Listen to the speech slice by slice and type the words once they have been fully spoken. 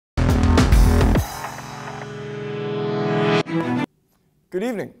Good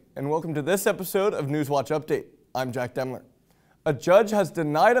evening, and welcome to this episode of Newswatch Update. I'm Jack Demler. A judge has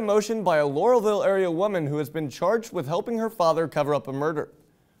denied a motion by a Laurelville area woman who has been charged with helping her father cover up a murder.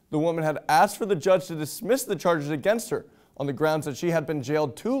 The woman had asked for the judge to dismiss the charges against her on the grounds that she had been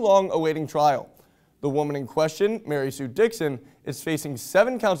jailed too long awaiting trial. The woman in question, Mary Sue Dixon, is facing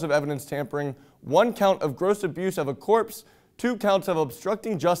 7 counts of evidence tampering, 1 count of gross abuse of a corpse, 2 counts of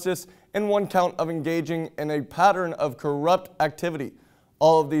obstructing justice, and 1 count of engaging in a pattern of corrupt activity.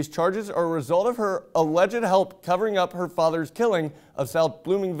 All of these charges are a result of her alleged help covering up her father's killing of South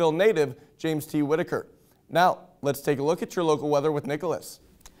Bloomingville native James T. Whitaker. Now, let's take a look at your local weather with Nicholas.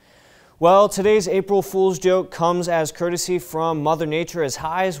 Well, today's April Fool's joke comes as courtesy from Mother Nature, as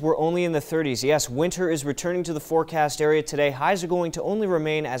highs were only in the 30s. Yes, winter is returning to the forecast area today. Highs are going to only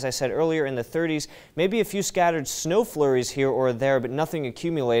remain, as I said earlier, in the 30s. Maybe a few scattered snow flurries here or there, but nothing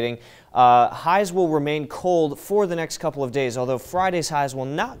accumulating. Highs will remain cold for the next couple of days, although Friday's highs will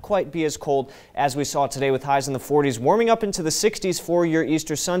not quite be as cold as we saw today, with highs in the 40s, warming up into the 60s for your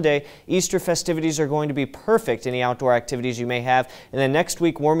Easter Sunday. Easter festivities are going to be perfect. Any outdoor activities you may have, and then next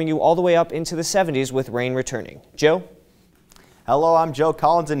week warming you all the way up into the 70s with rain returning. Joe? Hello, I'm Joe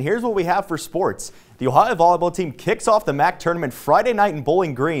Collins, and here's what we have for sports. The Ohio volleyball team kicks off the MAC tournament Friday night in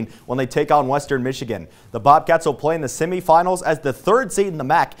Bowling Green when they take on Western Michigan. The Bobcats will play in the semifinals as the 3rd seed in the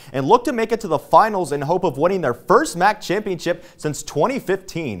MAC and look to make it to the finals in hope of winning their first MAC championship since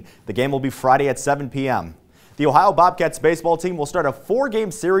 2015. The game will be Friday at 7 p.m. The Ohio Bobcats baseball team will start a 4-game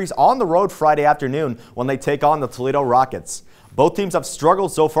series on the road Friday afternoon when they take on the Toledo Rockets. Both teams have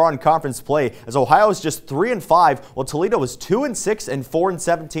struggled so far in conference play, as Ohio is just 3-5, while Toledo is 2-6 and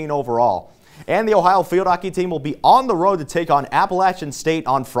 4-17 overall. And the Ohio field hockey team will be on the road to take on Appalachian State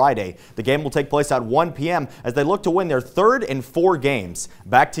on Friday. The game will take place at 1 p.m. as they look to win their 3rd in 4 games.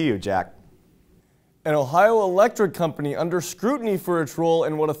 Back to you, Jack. An Ohio electric company under scrutiny for its role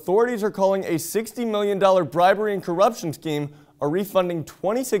in what authorities are calling a $60 million bribery and corruption scheme are refunding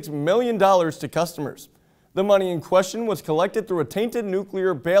 $26 million to customers. The money in question was collected through a tainted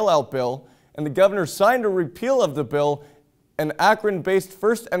nuclear bailout bill, and the governor signed a repeal of the bill. And Akron-based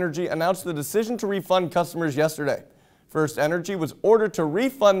First Energy announced the decision to refund customers yesterday. First Energy was ordered to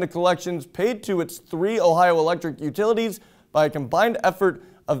refund the collections paid to its 3 Ohio electric utilities by a combined effort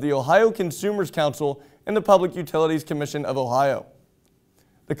of the Ohio Consumers Council and the Public Utilities Commission of Ohio.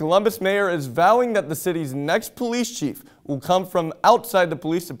 The Columbus mayor is vowing that the city's next police chief will come from outside the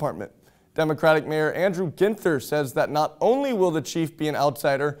police department. Democratic Mayor Andrew Ginther says that not only will the chief be an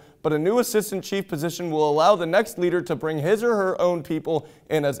outsider, but a new assistant chief position will allow the next leader to bring his or her own people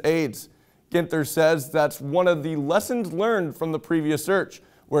in as aides. Ginther says that's one of the lessons learned from the previous search,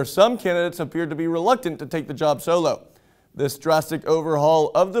 where some candidates appeared to be reluctant to take the job solo. This drastic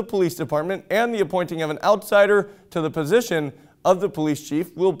overhaul of the police department and the appointing of an outsider to the position of the police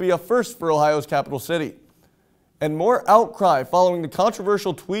chief will be a first for Ohio's capital city. And more outcry following the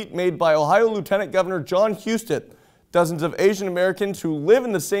controversial tweet made by Ohio Lieutenant Governor John Husted. Dozens of Asian Americans who live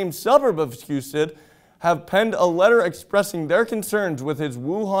in the same suburb of Husted have penned a letter expressing their concerns with his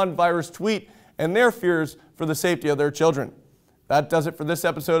Wuhan virus tweet and their fears for the safety of their children. That does it for this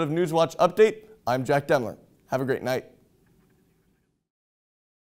episode of Newswatch Update. I'm Jack Demler. Have a great night.